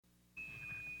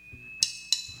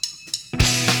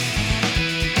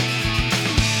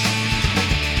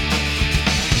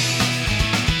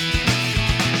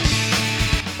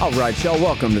All right, y'all,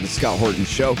 welcome to the Scott Horton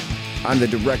Show. I'm the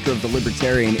director of the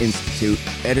Libertarian Institute,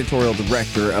 editorial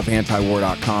director of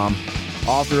antiwar.com,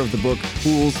 author of the book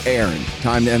Fool's Errand,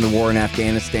 Time to End the War in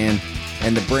Afghanistan,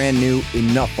 and the brand new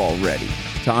Enough Already,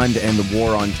 Time to End the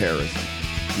War on Terrorism.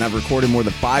 And I've recorded more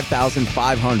than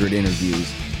 5,500 interviews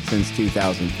since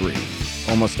 2003,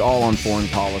 almost all on foreign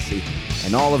policy,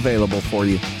 and all available for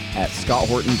you at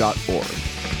scotthorton.org.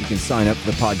 You can sign up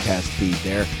for the podcast feed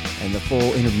there, and the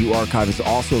full interview archive is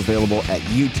also available at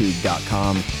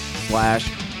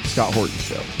youtube.com/Scott Horton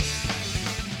Show.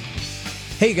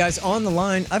 Hey guys, on the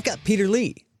line, I've got Peter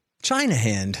Lee, China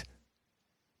Hand,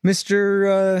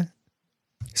 Mr.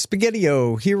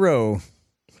 Spaghettio Hero,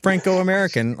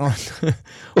 Franco-American on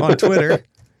Twitter.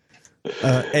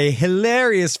 A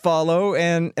hilarious follow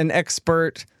and an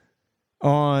expert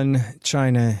on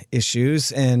China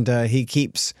issues, and he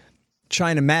keeps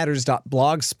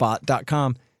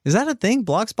ChinaMatters.blogspot.com. Is that a thing?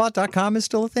 Blogspot.com is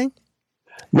still a thing?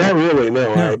 Not really,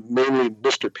 no. I'm mainly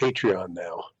Mr. Patreon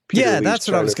now. Yeah, that's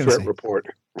what I was going to say. Report.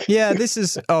 Yeah, this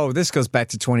goes back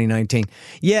to 2019.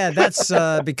 Yeah, that's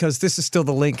because this is still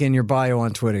the link in your bio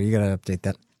on Twitter. You got to update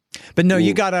that. But no,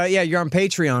 you got to, you're on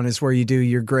Patreon is where you do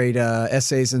your great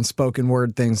essays and spoken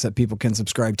word things that people can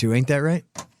subscribe to. Ain't that right?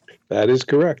 That is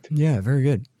correct. Yeah, very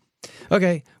good.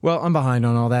 Okay, well, I'm behind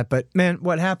on all that. But, man,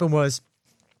 what happened was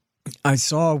I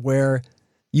saw where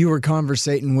you were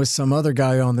conversating with some other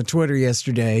guy on the Twitter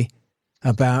yesterday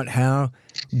about how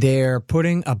they're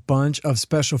putting a bunch of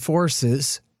special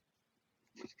forces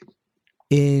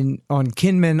on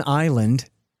Kinmen Island,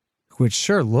 which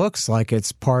sure looks like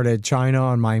it's part of China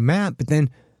on my map. But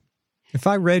then if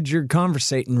I read your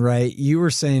conversating right, you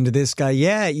were saying to this guy,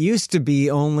 yeah, it used to be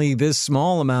only this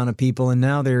small amount of people and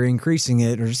now they're increasing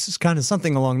it, or just kind of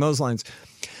something along those lines.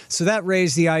 So that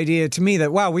raised the idea to me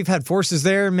that, wow, we've had forces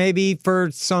there maybe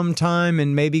for some time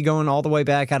and maybe going all the way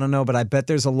back. I don't know, but I bet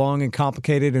there's a long and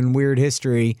complicated and weird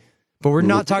history. But we're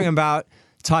not talking about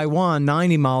Taiwan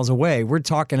 90 miles away. We're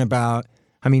talking about,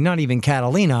 not even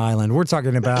Catalina Island. We're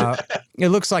talking about, it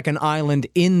looks like an island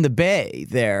in the bay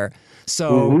there.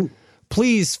 So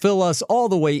please fill us all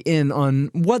the way in on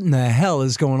what in the hell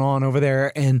is going on over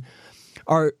there. And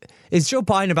is Joe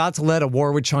Biden about to let a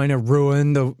war with China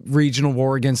ruin the regional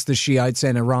war against the Shiites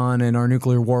and Iran and our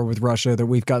nuclear war with Russia that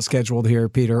we've got scheduled here,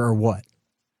 Peter, or what?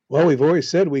 Well, we've always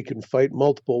said we can fight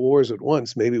multiple wars at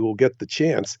once. Maybe we'll get the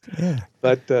chance. Yeah.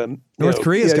 But North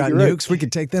Korea's got nukes. Right. We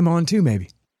could take them on too, maybe.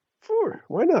 Sure.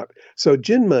 Why not? So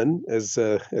Jinmen, as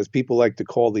people like to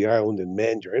call the island in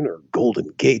Mandarin, or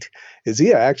Golden Gate, is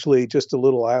actually just a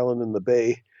little island in the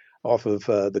bay off of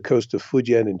the coast of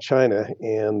Fujian in China.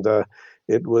 And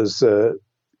it was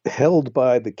held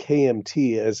by the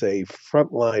KMT as a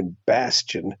frontline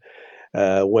bastion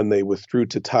when they withdrew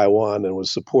to Taiwan, and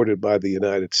was supported by the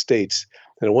United States.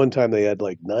 And at one time they had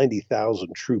like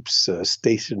 90,000 troops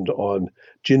stationed on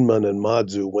Jinmen and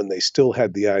Mazu when they still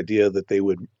had the idea that they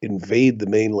would invade the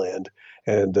mainland,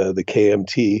 and the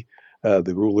KMT,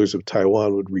 the rulers of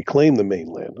Taiwan, would reclaim the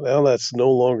mainland. Now that's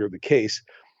no longer the case,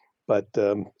 but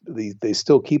they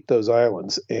still keep those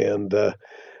islands. And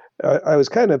I was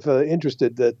kind of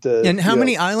interested that. And how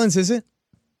many islands is it?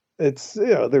 It's,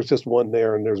 there's just one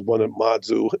there, and there's one at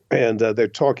Mazu, and they're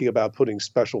talking about putting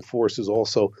special forces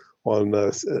also on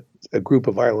a group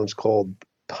of islands called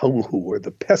Penghu, or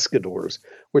the Pescadores,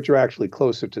 which are actually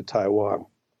closer to Taiwan.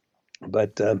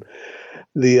 But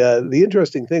the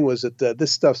interesting thing was that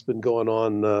this stuff's been going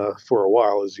on for a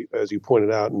while, as you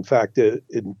pointed out. In fact,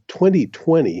 in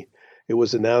 2020. It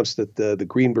was announced that the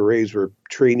Green Berets were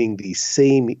training the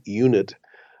same unit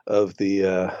of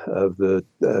the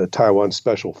Taiwan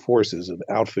Special Forces, an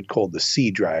outfit called the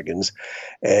Sea Dragons.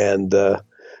 And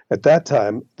at that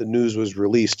time, the news was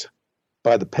released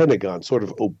by the Pentagon, sort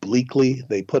of obliquely.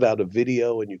 They put out a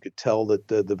video, and you could tell that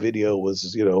the video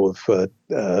was, of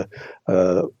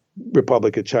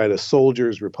Republic of China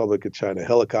soldiers, Republic of China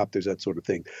helicopters, that sort of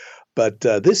thing. But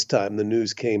this time, the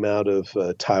news came out of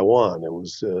Taiwan.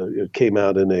 It came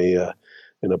out in a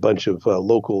bunch of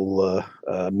local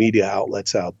media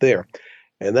outlets out there,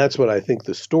 and that's what I think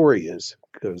the story is.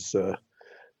 Because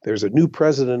there's a new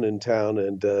president in town,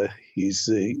 and he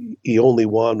only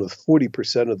won with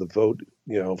 40% of the vote.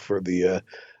 For the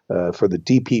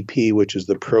DPP, which is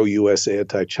the pro-U.S.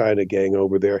 anti-China gang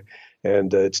over there.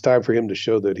 And it's time for him to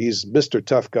show that he's Mr.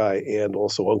 Tough Guy, and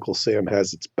also Uncle Sam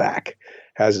has his back.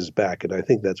 And I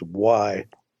think that's why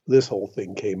this whole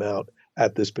thing came out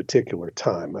at this particular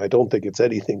time. I don't think it's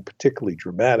anything particularly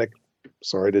dramatic.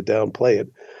 Sorry to downplay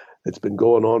it. It's been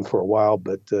going on for a while,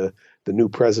 but the new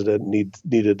president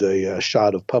needed a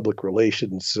shot of public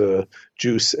relations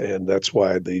juice, and that's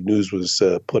why the news was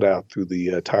put out through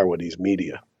the Taiwanese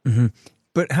media. Mm-hmm.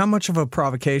 But how much of a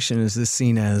provocation is this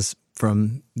seen as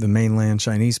from the mainland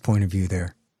Chinese point of view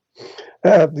there?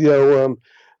 I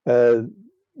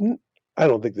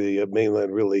don't think the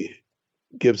mainland really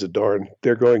gives a darn.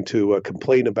 They're going to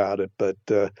complain about it, but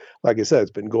like I said,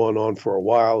 it's been going on for a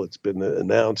while. It's been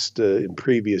announced in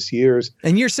previous years.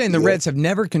 And you're saying the Reds have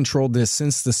never controlled this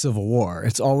since the Civil War.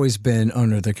 It's always been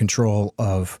under the control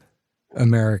of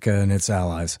America and its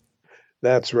allies.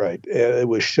 That's right. It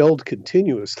was shelled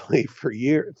continuously for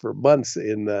months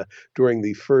during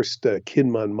the first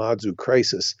Kinmen-Manchu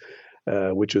crisis,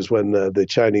 which was when the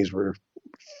Chinese were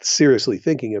seriously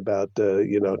thinking about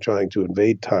trying to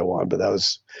invade Taiwan, but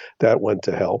that went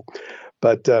to hell.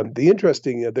 But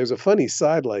there's a funny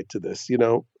sidelight to this.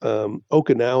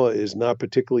 Okinawa is not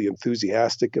particularly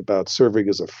enthusiastic about serving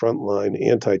as a frontline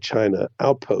anti-China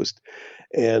outpost,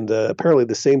 and apparently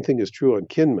the same thing is true on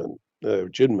Jinmen.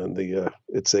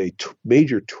 It's a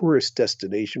major tourist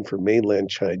destination for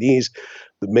mainland Chinese.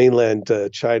 The mainland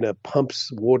China pumps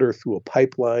water through a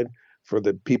pipeline for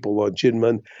the people on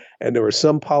Jinmen. And there were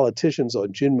some politicians on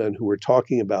Jinmen who were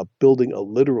talking about building a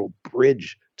literal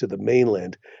bridge to the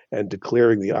mainland and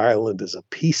declaring the island as a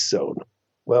peace zone.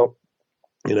 Well,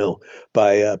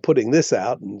 by putting this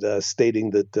out and stating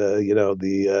that,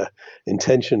 the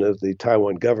intention of the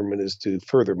Taiwan government is to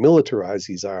further militarize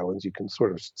these islands, you can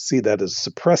sort of see that as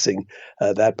suppressing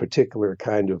that particular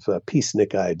kind of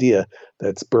peacenik idea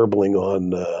that's burbling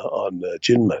on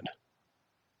Jinmen.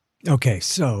 Okay,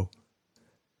 so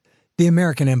the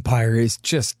American empire is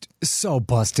just so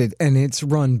busted, and it's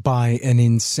run by an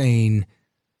insane,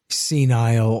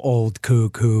 senile old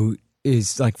kook who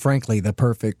is, like, frankly, the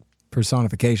perfect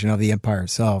personification of the empire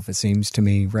itself, it seems to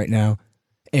me right now.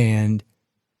 And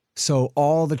so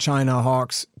all the China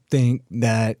hawks think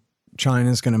that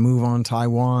China's going to move on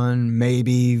Taiwan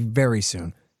maybe very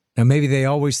soon. Now, maybe they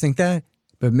always think that,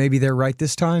 but maybe they're right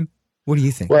this time. What do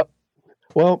you think?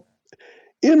 Well,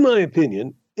 in my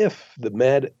opinion, if the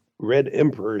mad Red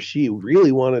Emperor Xi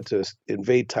really wanted to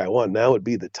invade Taiwan, now would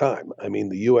be the time. I mean,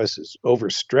 the U.S. is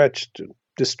overstretched and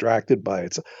distracted by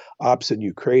its ops in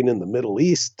Ukraine and the Middle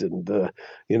East, and the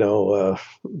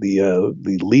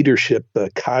leadership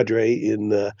cadre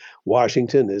in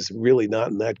Washington is really not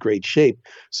in that great shape.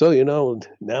 So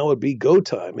now would be go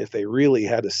time if they really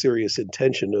had a serious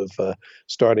intention of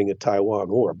starting a Taiwan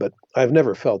war. But I've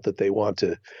never felt that they want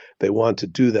to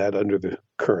do that under the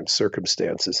current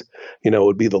circumstances. It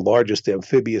would be the largest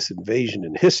amphibious invasion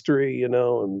in history.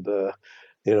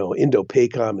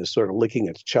 Indo-PACOM is sort of licking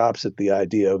its chops at the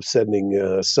idea of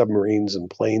sending submarines and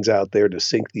planes out there to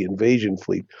sink the invasion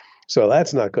fleet. So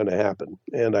that's not going to happen.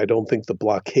 And I don't think the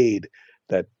blockade,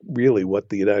 that really what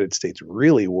the United States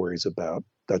really worries about,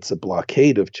 that's a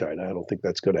blockade of China. I don't think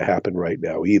that's going to happen right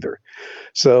now either.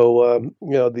 So,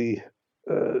 the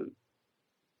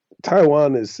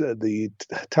Taiwan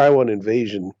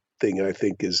invasion thing, I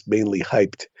think, is mainly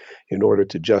hyped in order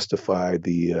to justify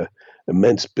the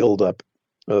immense buildup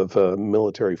of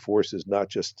military forces, not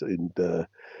just of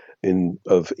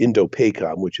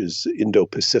Indo-PACOM, which is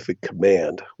Indo-Pacific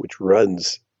Command, which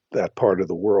runs that part of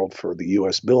the world for the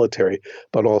U.S. military,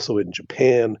 but also in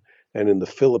Japan and in the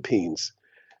Philippines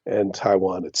and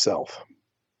Taiwan itself.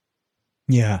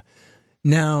 Yeah.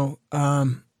 Now,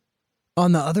 on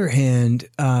the other hand,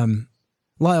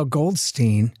 Lyle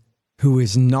Goldstein, who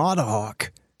is not a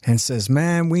hawk, and says,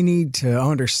 man, we need to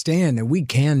understand that we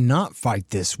cannot fight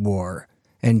this war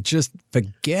and just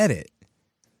forget it.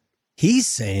 He's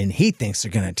saying he thinks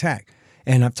they're going to attack.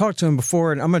 And I've talked to him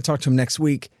before, and I'm going to talk to him next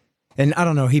week. And I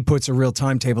don't know, he puts a real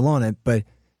timetable on it, but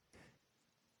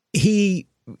he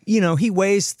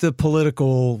weighs the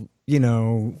political,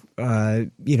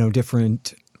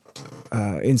 different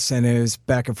incentives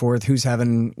back and forth, who's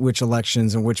having which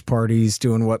elections and which parties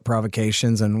doing what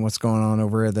provocations and what's going on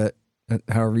over at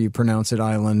however you pronounce it,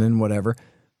 island and whatever.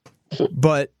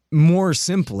 But more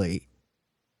simply,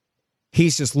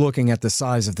 he's just looking at the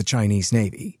size of the Chinese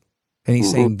Navy. And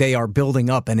he's saying they are building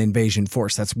up an invasion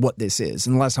force. That's what this is.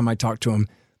 And the last time I talked to him,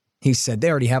 he said they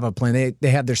already have a plan.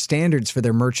 They have their standards for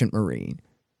their merchant marine.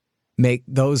 Make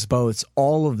those boats,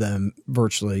 all of them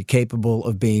virtually capable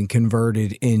of being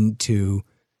converted into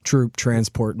troop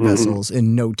transport vessels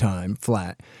in no time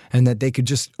flat. And that they could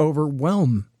just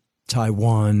overwhelm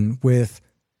Taiwan with,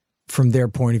 from their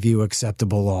point of view,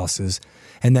 acceptable losses.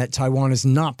 And that Taiwan is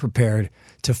not prepared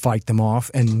to fight them off,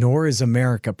 and nor is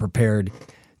America prepared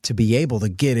to be able to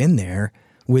get in there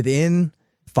within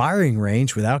firing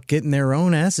range without getting their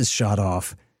own asses shot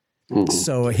off.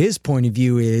 So his point of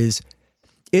view is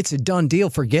it's a done deal.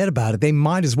 Forget about it. They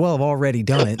might as well have already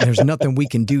done it. There's nothing we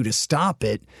can do to stop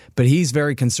it. But he's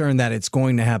very concerned that it's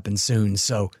going to happen soon.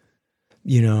 So,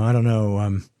 I don't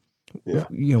know,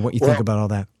 what you think about all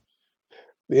that.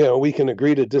 We can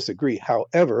agree to disagree.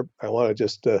 However, I want to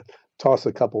just toss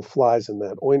a couple flies in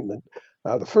that ointment.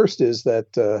 The first is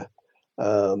that,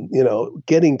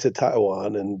 getting to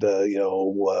Taiwan and,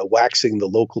 waxing the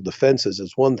local defenses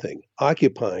is one thing.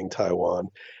 Occupying Taiwan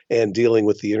and dealing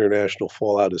with the international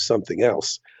fallout is something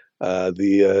else.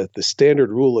 The standard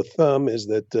rule of thumb is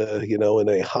that, in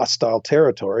a hostile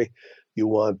territory, you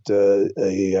want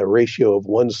a ratio of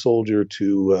 1 soldier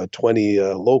to 20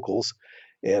 locals,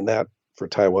 and that for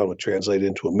Taiwan would translate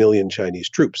into 1 million Chinese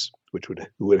troops, which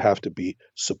would have to be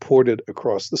supported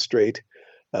across the strait,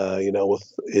 in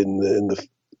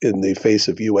the face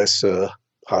of U.S.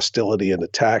 hostility and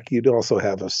attack. You'd also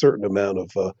have a certain amount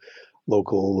of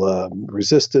local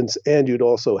resistance, and you'd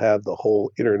also have the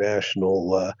whole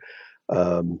international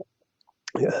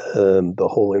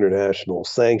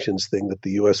sanctions thing that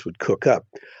the U.S. would cook up.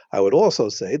 I would also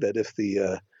say that if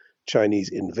the Chinese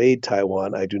invade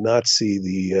Taiwan, I do not see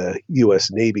the U.S.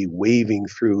 Navy waving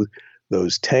through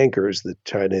those tankers that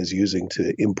China is using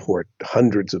to import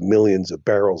hundreds of millions of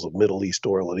barrels of Middle East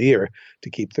oil a year to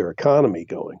keep their economy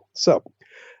going. So,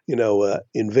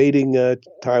 invading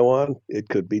Taiwan, it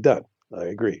could be done. I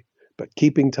agree. But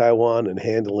keeping Taiwan and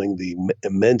handling the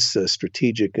immense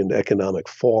strategic and economic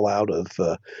fallout of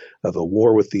a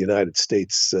war with the United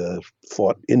States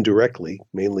fought indirectly,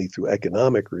 mainly through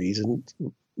economic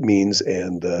means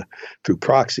and through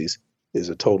proxies, is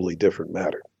a totally different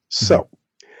matter. So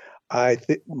I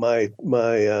think my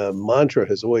mantra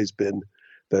has always been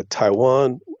that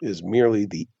Taiwan is merely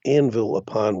the anvil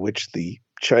upon which the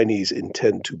Chinese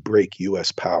intend to break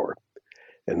U.S. power.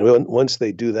 And once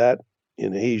they do that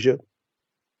in Asia,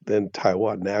 then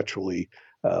Taiwan naturally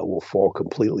will fall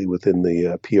completely within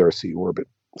the PRC orbit.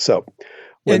 So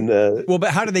but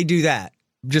how do they do that?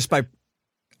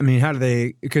 How do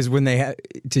they, because when they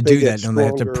do that, don't they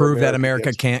have to prove that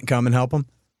America can't come and help them?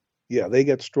 Yeah, they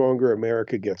get stronger.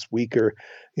 America gets weaker.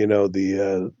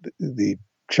 The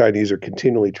Chinese are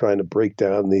continually trying to break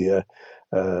down the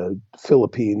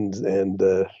Philippines and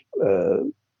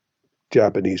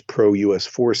Japanese pro-U.S.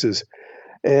 forces.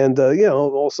 And,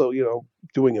 also,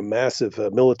 doing a massive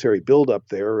military buildup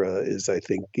there is, I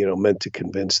think, meant to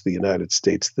convince the United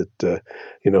States that,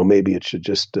 maybe it should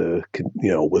just,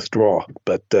 withdraw.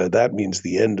 But that means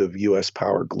the end of U.S.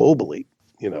 power globally.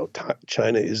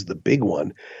 China is the big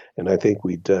one. And I think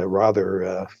we'd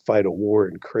rather fight a war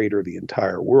and crater the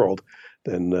entire world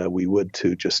than we would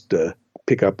to just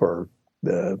pick up our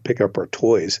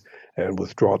toys and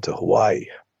withdraw to Hawaii.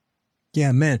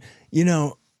 Yeah, man.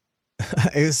 It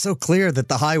was so clear that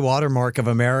the high watermark of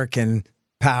American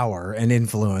power and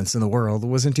influence in the world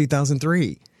was in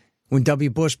 2003 when W.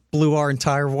 Bush blew our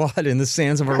entire wad in the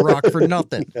sands of Iraq for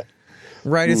nothing.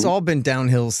 Right? It's all been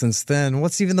downhill since then.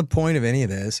 What's even the point of any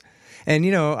of this? And,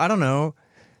 I don't know.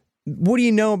 What do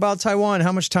you know about Taiwan?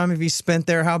 How much time have you spent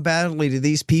there? How badly do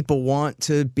these people want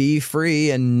to be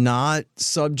free and not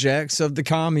subjects of the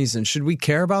commies? And should we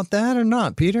care about that or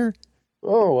not, Peter?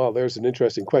 Oh, well, there's an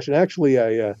interesting question. Actually,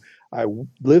 I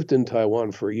lived in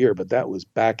Taiwan for a year, but that was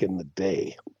back in the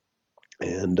day.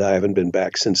 And I haven't been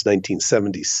back since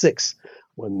 1976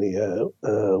 when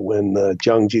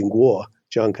Jiang Jingguo,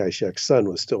 Chiang Kai-shek's son,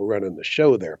 was still running the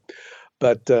show there.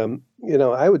 But,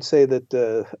 I would say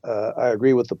that I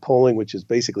agree with the polling, which is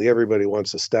basically everybody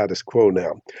wants a status quo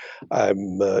now.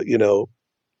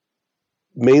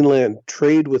 Mainland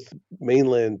trade with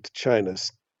mainland China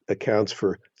accounts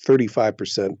for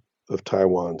 35% of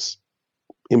Taiwan's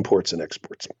imports and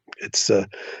exports. It's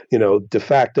de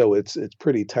facto it's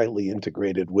pretty tightly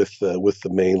integrated with the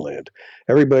mainland.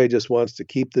 Everybody just wants to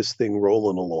keep this thing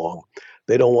rolling along.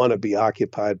 They don't want to be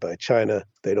occupied by China.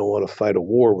 They don't want to fight a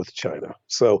war with China.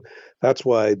 So that's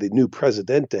why the new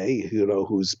presidente,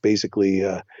 who's basically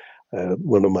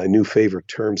one of my new favorite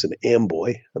terms, an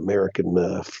amboy,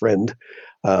 American friend,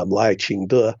 Lai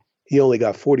Ching-te, he only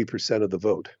got 40% of the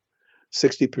vote.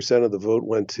 60% of the vote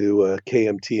went to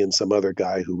KMT and some other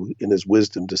guy who, in his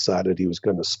wisdom, decided he was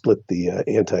going to split the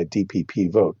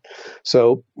anti-DPP vote.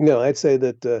 So, I'd say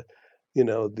that,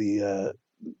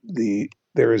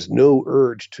 there is no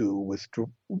urge to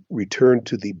return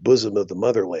to the bosom of the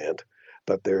motherland,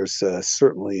 but there's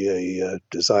certainly a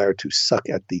desire to suck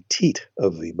at the teat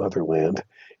of the motherland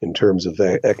in terms of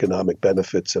economic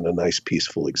benefits and a nice,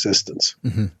 peaceful existence.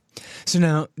 Mm-hmm. So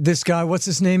now, this guy, what's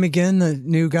his name again, the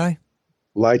new guy?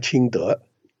 Lai Ching-te.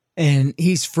 And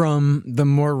he's from the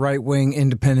more right-wing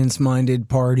independence-minded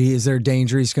party. Is there a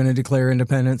danger he's going to declare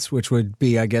independence, which would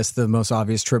be, I guess, the most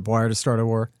obvious tripwire to start a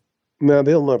war? No,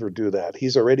 they'll never do that.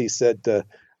 He's already said,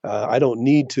 I don't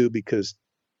need to because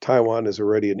Taiwan is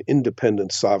already an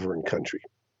independent sovereign country.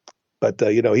 But,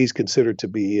 he's considered to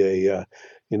be a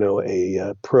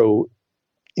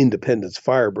pro-independence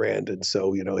firebrand. And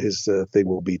so, his thing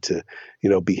will be to,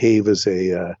 behave as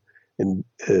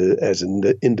as an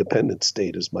independent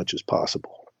state as much as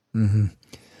possible. Mm-hmm.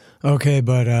 Okay,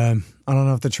 but I don't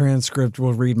know if the transcript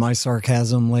will read my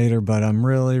sarcasm later, but I'm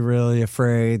really, really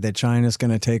afraid that China's going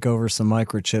to take over some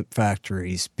microchip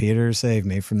factories. Peter, save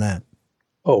me from that.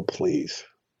 Oh, please.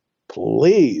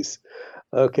 Please.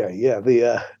 Okay, yeah,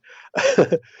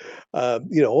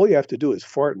 all you have to do is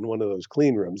fart in one of those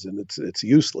clean rooms, and it's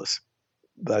useless.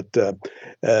 But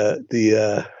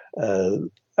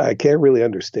I can't really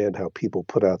understand how people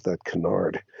put out that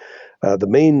canard. The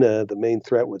main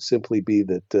threat would simply be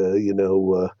that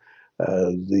the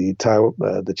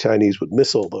Chinese would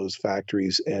missile those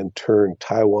factories and turn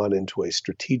Taiwan into a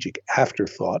strategic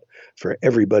afterthought for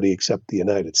everybody except the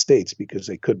United States because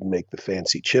they couldn't make the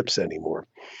fancy chips anymore.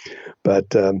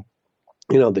 But the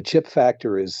chip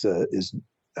factor is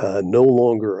no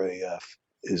longer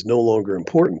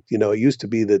important. It used to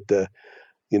be that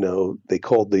they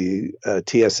called the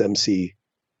TSMC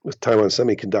with Taiwan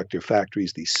Semiconductor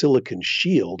Factories the silicon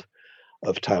shield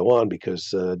of Taiwan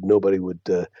because nobody would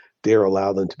dare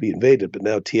allow them to be invaded. But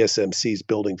now TSMC is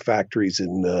building factories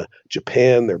in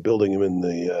Japan. They're building them in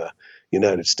the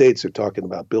United States. They're talking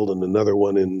about building another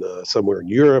one in somewhere in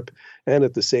Europe. And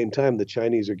at the same time, the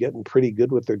Chinese are getting pretty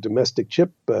good with their domestic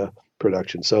chip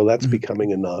production. So that's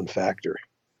becoming a non-factor.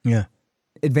 Yeah.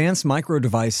 Advanced micro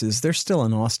devices, they're still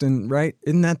in Austin, right?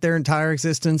 Isn't that their entire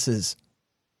existence is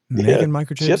making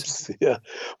microchips? Chips, yeah.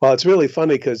 Well, it's really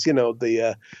funny because,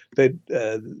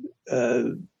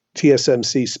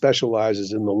 TSMC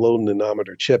specializes in the low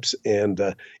nanometer chips, and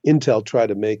Intel tried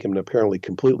to make them and apparently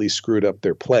completely screwed up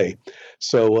their play.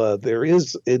 So there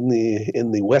is in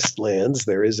the Westlands,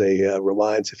 there is a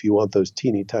reliance. If you want those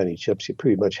teeny tiny chips, you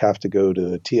pretty much have to go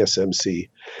to TSMC.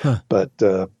 Huh. But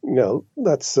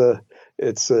that's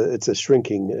it's a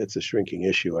shrinking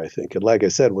issue, I think. And like I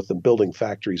said, with them building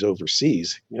factories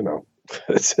overseas, that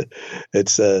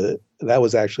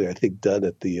was actually, I think, done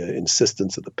at the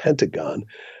insistence of the Pentagon,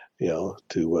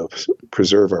 to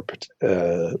preserve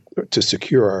to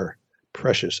secure our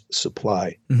precious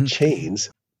supply chains.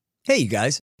 Hey, you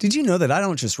guys, did you know that I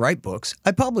don't just write books,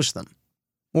 I publish them?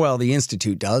 Well, the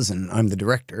Institute does, and I'm the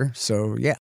director, so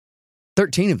yeah.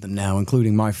 13 of them now,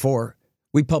 including my 4.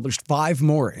 We published 5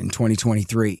 more in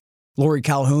 2023. Lori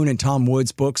Calhoun and Tom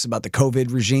Wood's books about the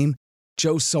COVID regime,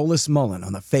 Joe Solis Mullen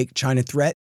on the fake China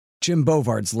threat, Jim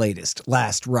Bovard's latest,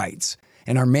 Last Rites,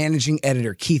 and our managing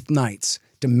editor, Keith Knight's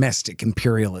Domestic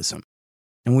Imperialism.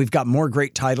 And we've got more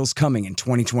great titles coming in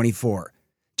 2024.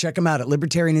 Check them out at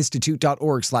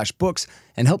libertarianinstitute.org/books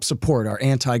and help support our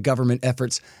anti-government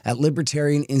efforts at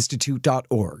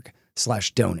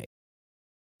libertarianinstitute.org/donate.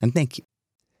 And thank you.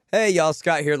 Hey, y'all,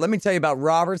 Scott here. Let me tell you about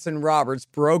Roberts & Roberts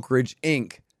Brokerage,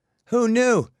 Inc. Who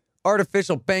knew?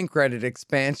 Artificial bank credit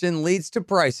expansion leads to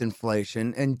price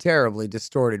inflation and terribly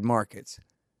distorted markets.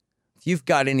 If you've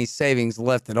got any savings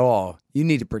left at all, you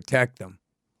need to protect them.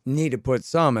 You need to put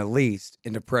some, at least,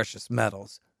 into precious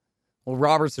metals. Well,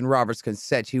 Roberts & Roberts can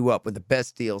set you up with the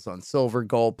best deals on silver,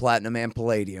 gold, platinum, and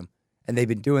palladium, and they've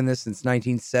been doing this since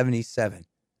 1977.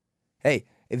 Hey,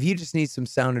 if you just need some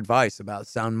sound advice about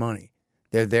sound money,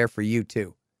 they're there for you,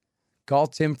 too. Call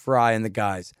Tim Fry and the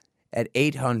guys at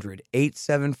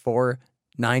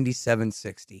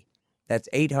 800-874-9760. That's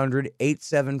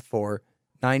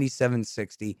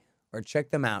 800-874-9760. Or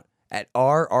check them out at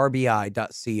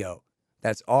rrbi.co.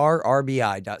 That's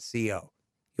rrbi.co.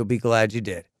 You'll be glad you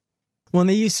did. When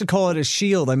they used to call it a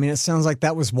shield, I mean, it sounds like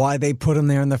that was why they put them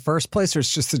there in the first place, or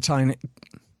it's just the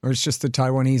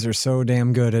Taiwanese are so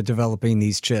damn good at developing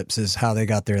these chips is how they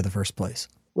got there in the first place.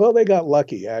 Well, they got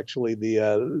lucky, actually.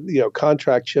 The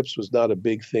contract chips was not a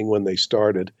big thing when they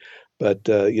started, but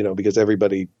because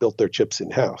everybody built their chips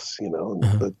in house,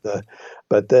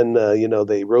 But then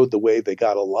they rode the wave. They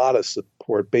got a lot of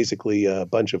support. Basically, a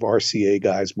bunch of RCA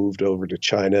guys moved over to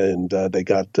China, and they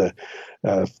got there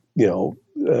was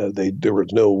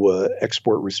no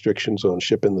export restrictions on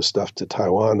shipping the stuff to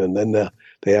Taiwan, and then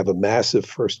they have a massive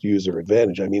first user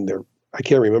advantage. I mean, I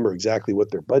can't remember exactly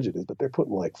what their budget is, but they're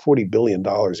putting like $40 billion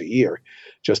a year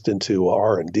just into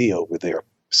R&D over there.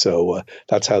 So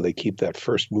that's how they keep that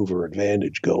first mover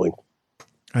advantage going.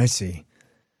 I see.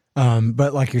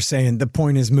 But like you're saying, the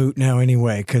point is moot now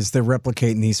anyway, because they're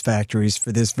replicating these factories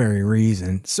for this very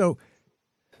reason. So,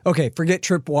 okay, forget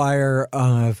tripwire,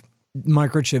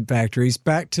 microchip factories.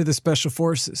 Back to the special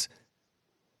forces.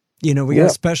 We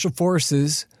got special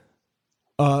forces,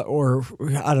 or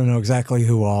I don't know exactly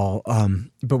who all,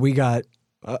 but we got,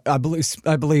 I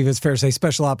believe it's fair to say,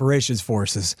 special operations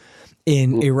forces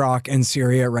in Iraq and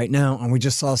Syria right now, and we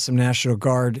just saw some National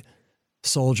Guard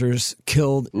soldiers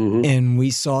killed, and we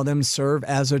saw them serve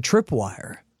as a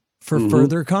tripwire for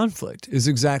further conflict, is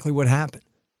exactly what happened.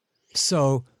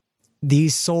 So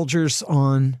these soldiers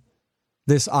on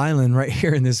this island right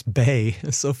here in this bay,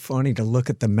 it's so funny to look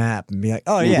at the map and be like,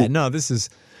 oh yeah, no, this is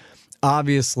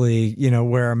obviously,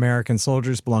 where American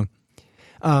soldiers belong.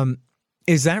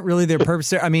 Is that really their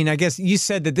purpose there? I mean, I guess you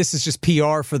said that this is just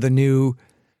PR for the new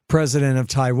president of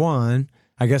Taiwan.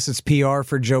 I guess it's PR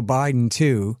for Joe Biden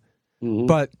too.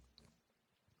 But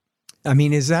I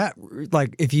mean, is that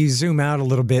like, if you zoom out a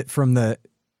little bit from the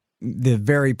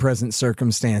very present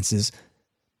circumstances,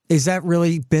 is that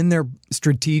really been their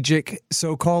strategic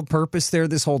so-called purpose there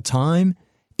this whole time?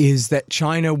 Is that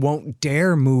China won't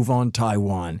dare move on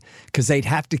Taiwan because they'd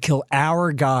have to kill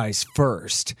our guys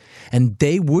first, and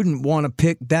they wouldn't want to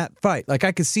pick that fight. Like,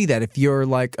 I could see that if you're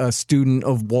like a student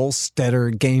of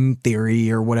Wohlstetter game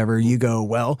theory or whatever, you go,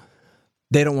 well,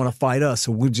 they don't want to fight us,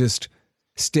 so we'll just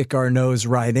stick our nose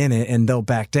right in it and they'll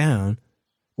back down.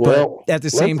 Well, but at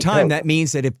the same time, that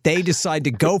means that if they decide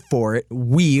to go for it,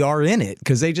 we are in it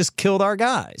because they just killed our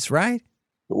guys, right?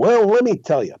 Well, let me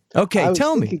tell you. Okay,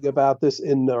 tell me. I was thinking about this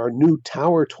in our new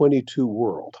Tower 22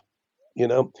 world.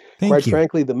 Quite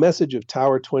frankly, the message of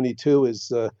Tower 22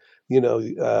 is,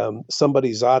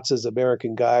 somebody Zotz's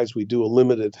American guys, we do a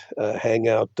limited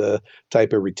hangout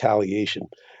type of retaliation.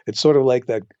 It's sort of like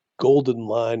that golden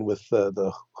line with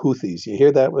the Houthis. You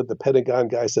hear that when the Pentagon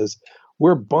guy says,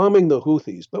 we're bombing the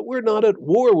Houthis, but we're not at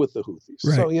war with the Houthis.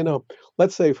 Right. So,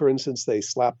 let's say, for instance, they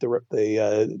slapped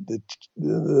the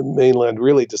mainland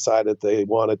really decided they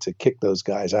wanted to kick those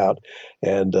guys out,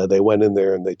 and they went in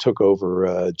there and they took over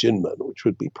Jinmen, which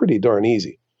would be pretty darn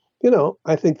easy.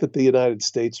 I think that the United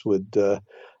States would,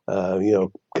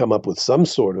 come up with some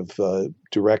sort of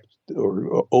direct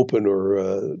or open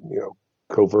or,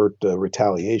 covert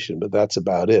retaliation, but that's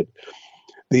about it.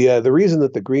 The reason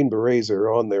that the Green Berets are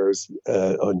on there is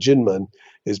on Jinmen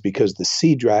is because the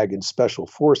Sea Dragon Special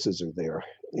Forces are there,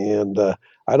 and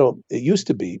it used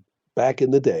to be back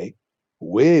in the day,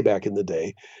 way back in the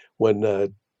day,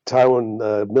 when Taiwan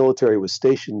military was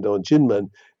stationed on Jinmen.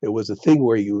 It was a thing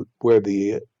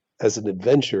as an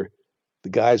adventure, the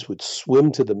guys would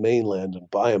swim to the mainland and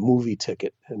buy a movie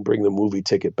ticket and bring the movie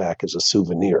ticket back as a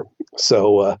souvenir.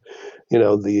 So,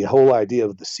 the whole idea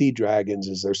of the Sea Dragons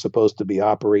is they're supposed to be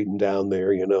operating down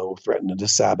there, threatening to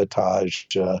sabotage,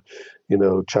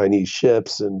 Chinese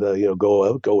ships and,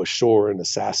 go ashore and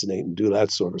assassinate and do that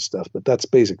sort of stuff. But that's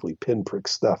basically pinprick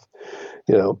stuff.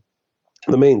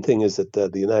 The main thing is that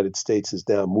the United States is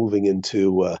now moving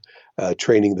into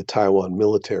training the Taiwan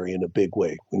military in a big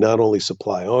way. We not only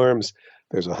supply arms,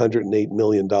 there's $108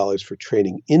 million for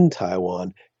training in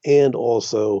Taiwan, and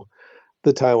also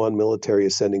the Taiwan military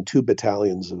is sending 2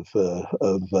 battalions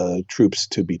of troops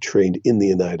to be trained in the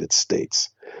United States.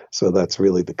 So that's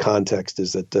really the context,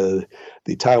 is that the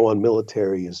Taiwan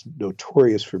military is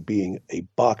notorious for being a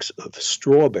box of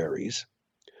strawberries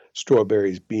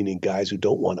meaning guys who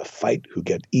don't want to fight, who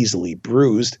get easily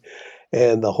bruised.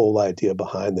 And the whole idea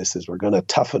behind this is we're going to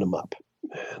toughen them up.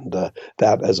 And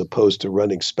that, as opposed to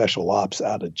running special ops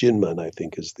out of Jinmen, I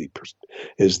think is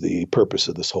the purpose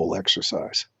of this whole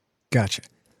exercise. Gotcha.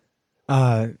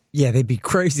 They'd be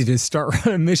crazy to start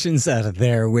running missions out of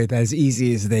there with as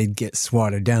easy as they'd get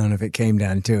swatted down if it came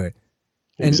down to it.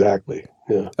 Exactly.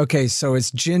 Yeah. Okay, so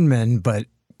it's Jinmen, but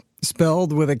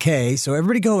spelled with a K. So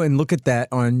everybody go and look at that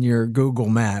on your Google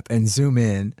map and zoom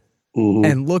in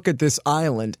and look at this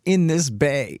island in this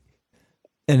bay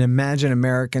and imagine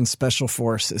American Special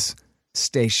Forces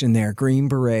stationed there, Green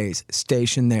Berets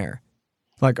stationed there.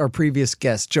 Like our previous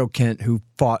guest, Joe Kent, who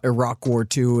fought Iraq War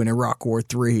II and Iraq War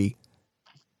III.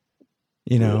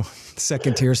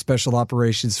 Second tier Special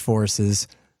Operations Forces.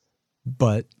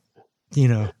 But,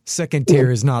 second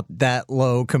tier is not that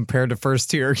low compared to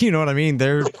first tier. You know what I mean?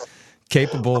 They're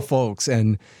capable folks.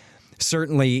 And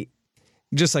certainly,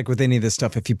 just like with any of this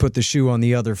stuff, if you put the shoe on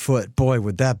the other foot, boy,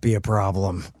 would that be a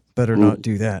problem. Better not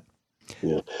do that.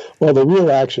 Yeah. Well, the real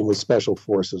action with special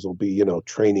forces will be,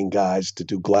 training guys to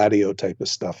do gladio type of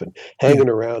stuff and hanging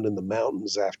around in the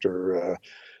mountains after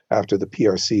the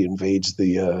PRC invades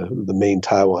the main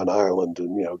Taiwan island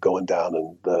and, going down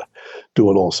and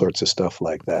doing all sorts of stuff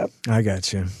like that. I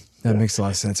got you. That makes a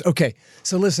lot of sense. Okay,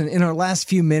 so listen, in our last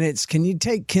few minutes, can you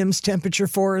take Kim's temperature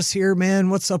for us here, man?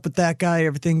 What's up with that guy?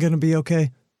 Everything going to be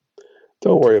okay?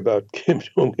 Don't worry about Kim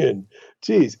Jong-un.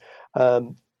 Geez,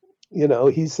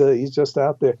 he's just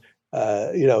out there.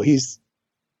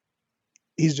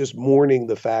 He's just mourning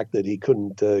the fact that he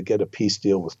couldn't get a peace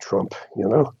deal with Trump.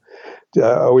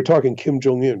 We're talking Kim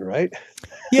Jong-un, right?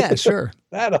 Yeah, sure.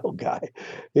 That old guy.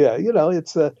 Yeah,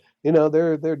 it's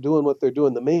they're doing what they're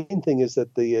doing. The main thing is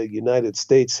that the United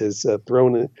States has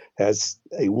has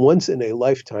a once in a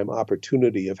lifetime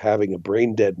opportunity of having a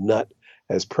brain dead nut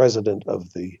as president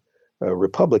of the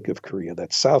Republic of Korea.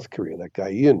 That's South Korea. That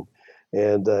guy Yoon,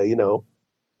 and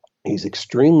he's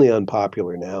extremely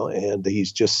unpopular now, and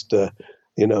he's just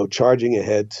charging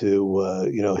ahead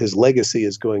to his legacy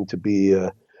is going to be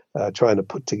trying to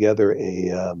put together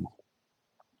an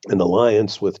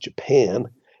alliance with Japan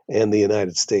and the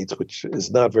United States, which is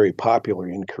not very popular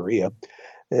in Korea.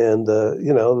 And,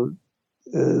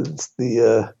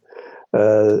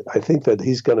 I think that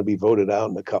he's going to be voted out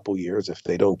in a couple years if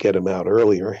they don't get him out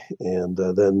earlier. And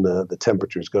then the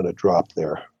temperature is going to drop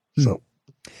there. So,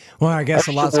 well, I guess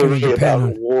a lot's going to depend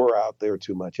on war out there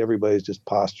too much. Everybody's just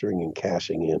posturing and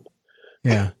cashing in.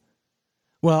 Yeah.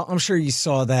 Well, I'm sure you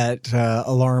saw that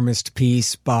alarmist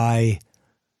piece by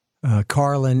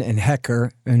Carlin and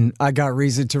Hecker, and I got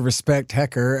reason to respect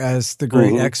Hecker as the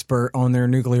great expert on their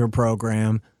nuclear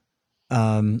program.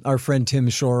 Our friend Tim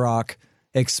Shorrock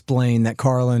explained that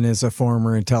Carlin is a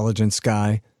former intelligence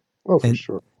guy. Oh, for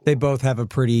sure. They both have a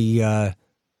pretty,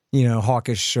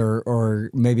 hawkish or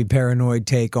maybe paranoid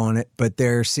take on it, but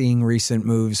they're seeing recent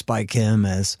moves by Kim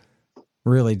as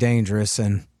really dangerous,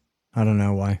 and I don't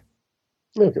know why.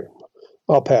 Okay.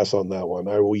 I'll pass on that one.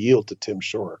 I will yield to Tim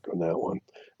Shorrock on that one.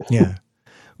 Yeah.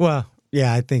 Well,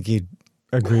 yeah, I think you'd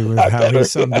agree with how he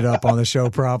summed it up on the show,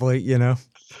 probably, Yeah.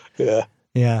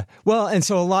 Yeah. Well, and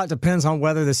so a lot depends on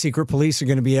whether the secret police are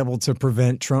going to be able to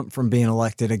prevent Trump from being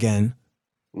elected again.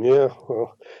 Yeah.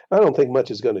 Well, I don't think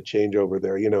much is going to change over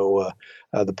there.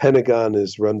 The Pentagon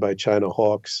is run by China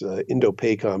hawks.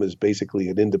 Indo-PACOM is basically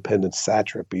an independent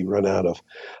satrapy run out of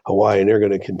Hawaii, and they're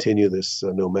going to continue this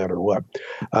no matter what.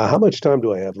 How much time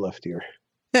do I have left here?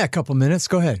 Yeah, a couple minutes.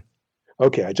 Go ahead.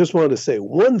 Okay. I just wanted to say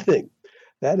one thing.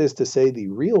 That is to say, the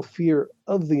real fear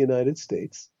of the United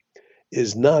States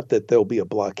is not that there'll be a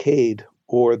blockade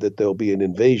or that there'll be an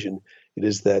invasion. It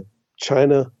is that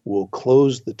China will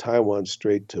close the Taiwan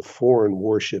Strait to foreign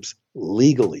warships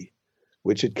legally,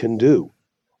 which it can do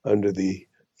under the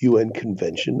UN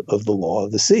Convention of the Law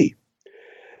of the Sea.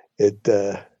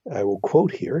 I will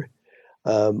quote here,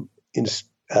 in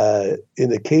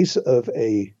the case of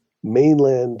a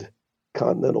mainland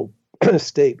continental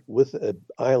state with an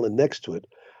island next to it,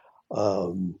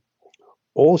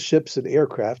 all ships and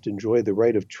aircraft enjoy the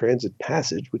right of transit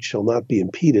passage, which shall not be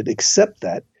impeded, except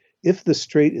that if the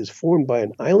strait is formed by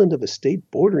an island of a state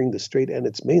bordering the strait and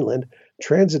its mainland,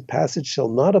 transit passage shall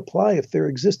not apply if there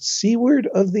exists seaward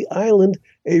of the island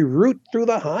a route through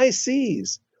the high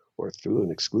seas or through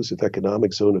an exclusive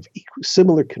economic zone of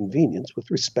similar convenience with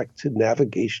respect to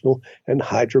navigational and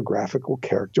hydrographical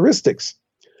characteristics.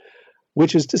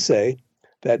 Which is to say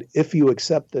that if you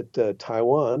accept that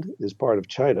Taiwan is part of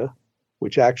China,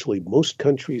 which actually most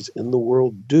countries in the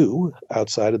world do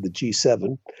outside of the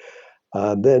G7,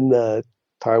 then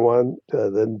Taiwan,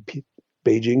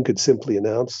 Beijing could simply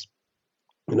announce,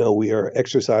 we are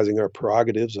exercising our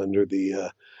prerogatives under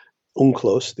the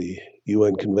UNCLOS, the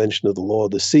UN Convention of the Law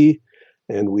of the Sea,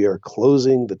 and we are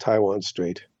closing the Taiwan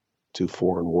Strait to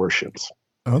foreign warships.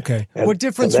 Okay. What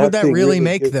difference would that really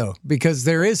make, though? Because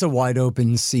there is a wide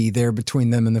open sea there between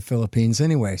them and the Philippines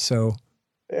anyway, so...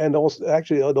 And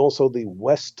also the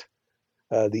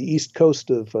east coast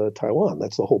of Taiwan.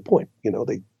 That's the whole point.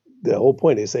 The whole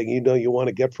point is saying, you want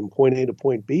to get from point A to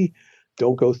point B,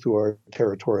 don't go through our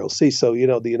territorial sea. So,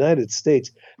 the United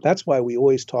States, that's why we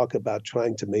always talk about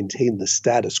trying to maintain the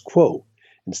status quo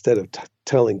instead of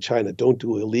telling China, don't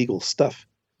do illegal stuff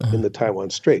in the Taiwan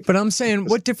Strait. But I'm saying,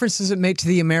 what difference does it make to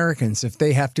the Americans if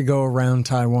they have to go around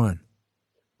Taiwan?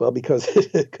 Well, because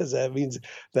that means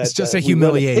that it's just a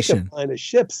humiliation. Line of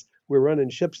ships. We're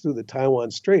running ships through the Taiwan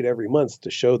Strait every month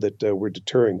to show that we're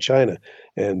deterring China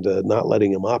and not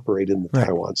letting them operate in the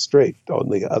Taiwan Strait on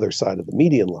the other side of the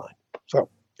median line.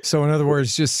 So in other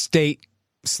words, just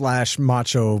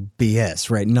state/macho BS,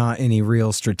 right? Not any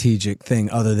real strategic thing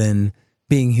other than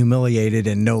being humiliated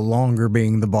and no longer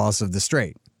being the boss of the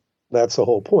strait. That's the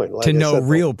whole point. Like to no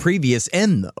real previous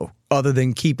end, though, other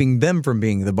than keeping them from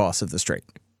being the boss of the strait.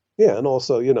 Yeah, and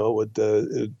also,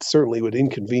 it certainly would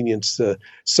inconvenience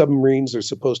submarines are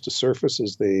supposed to surface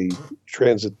as they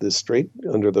transit this strait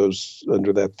under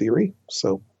that theory.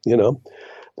 So,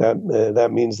 that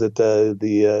means that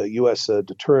the U.S.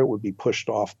 Deterrent would be pushed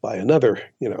off by another,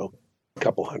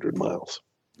 couple hundred miles.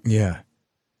 Yeah.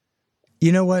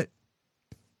 You know what?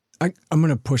 I'm going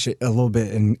to push it a little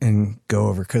bit and go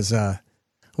over because I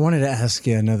wanted to ask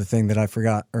you another thing that I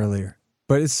forgot earlier.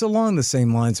 But it's along the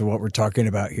same lines of what we're talking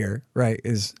about here, right?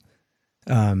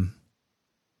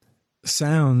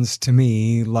 Sounds to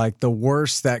me like the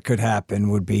worst that could happen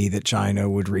would be that China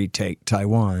would retake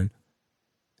Taiwan,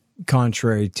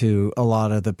 contrary to a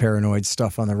lot of the paranoid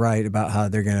stuff on the right about how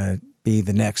they're going to be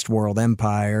the next world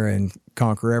empire and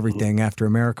conquer everything after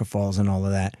America falls and all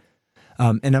of that.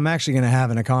 And I'm actually going to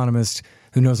have an economist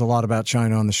who knows a lot about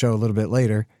China on the show a little bit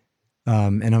later.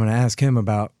 And I'm going to ask him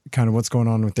about kind of what's going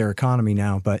on with their economy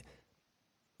now, but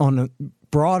on a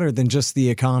broader than just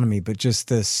the economy, but just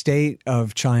the state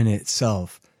of China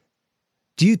itself.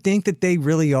 Do you think that they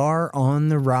really are on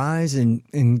the rise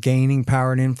and gaining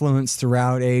power and influence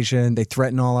throughout Asia? And they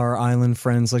threaten all our island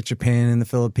friends like Japan and the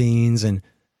Philippines and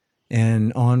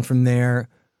on from there?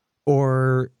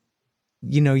 Or,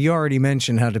 you already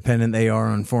mentioned how dependent they are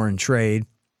on foreign trade.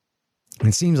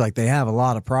 It seems like they have a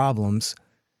lot of problems.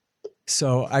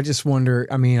 So I just wonder,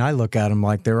 I look at them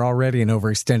like they're already an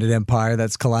overextended empire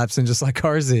that's collapsing just like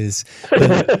ours is.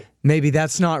 But maybe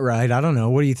that's not right. I don't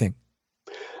know. What do you think?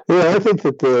 Yeah, I think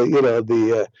that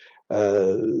the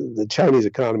Chinese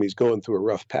economy is going through a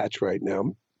rough patch right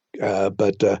now.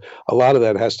 But a lot of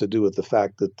that has to do with the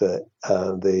fact that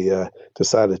they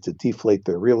decided to deflate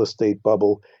their real estate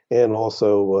bubble, and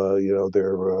also,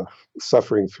 they're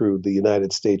suffering through the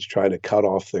United States trying to cut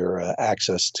off their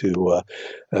access to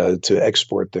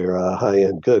export their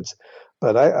high-end goods.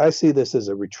 But I see this as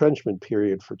a retrenchment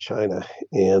period for China,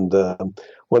 and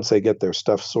once they get their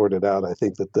stuff sorted out, I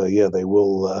think that they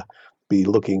will be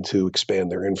looking to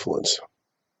expand their influence.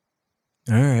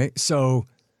 All right, so.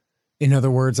 In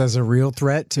other words, as a real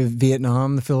threat to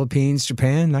Vietnam, the Philippines,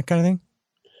 Japan, that kind of thing?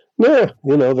 Yeah,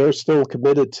 they're still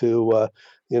committed to,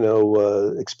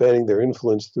 expanding their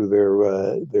influence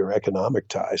through their economic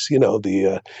ties.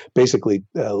 Basically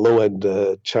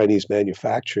low-end Chinese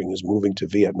manufacturing is moving to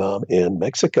Vietnam and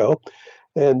Mexico,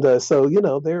 and so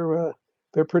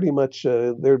they're pretty much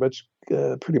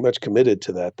committed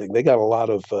to that thing. They got a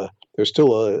lot of. They're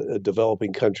still a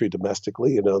developing country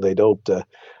domestically. They don't.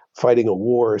 Fighting a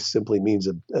war simply means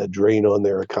a drain on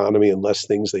their economy and less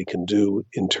things they can do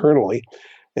internally.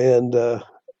 And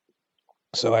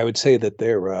so I would say that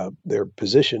their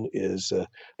position is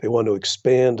they want to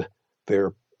expand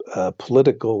their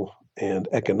political and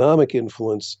economic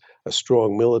influence. A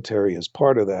strong military is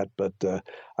part of that, but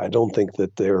I don't think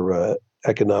that their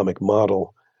economic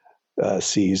model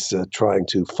sees trying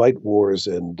to fight wars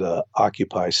and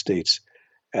occupy states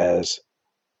as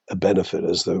a benefit,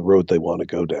 as the road they want to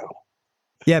go down.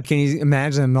 Yeah, can you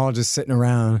imagine them all just sitting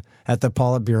around at the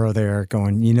Politburo there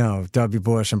going, W.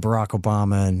 Bush and Barack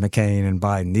Obama and McCain and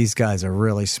Biden, these guys are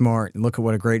really smart. Look at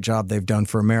what a great job they've done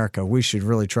for America. We should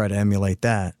really try to emulate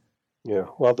that. Yeah,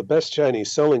 well, the best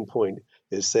Chinese selling point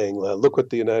is saying, look what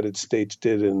the United States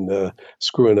did in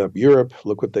screwing up Europe.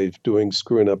 Look what they're doing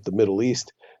screwing up the Middle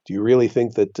East. Do you really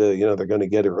think that, they're going to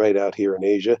get it right out here in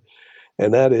Asia?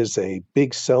 And that is a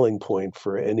big selling point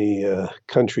for any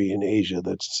country in Asia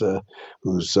that's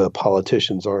whose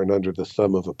politicians aren't under the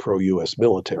thumb of a pro-U.S.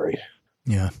 military.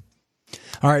 Yeah.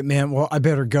 All right, man. Well, I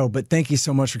better go, but thank you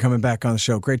so much for coming back on the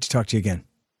show. Great to talk to you again.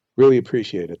 Really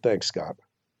appreciate it. Thanks, Scott.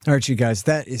 All right, you guys,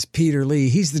 that is Peter Lee.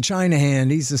 He's the China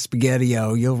hand. He's the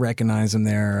Spaghetti-O. You'll recognize him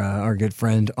there, our good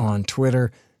friend on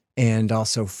Twitter, and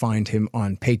also find him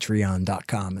on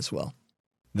patreon.com as well.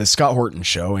 The Scott Horton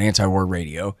Show, Anti-War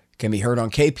Radio, can be heard on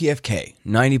KPFK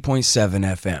 90.7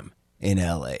 FM in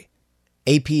LA,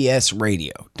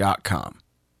 APSradio.com,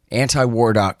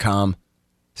 antiwar.com,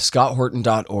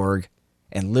 scotthorton.org,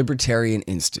 and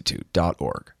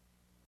libertarianinstitute.org.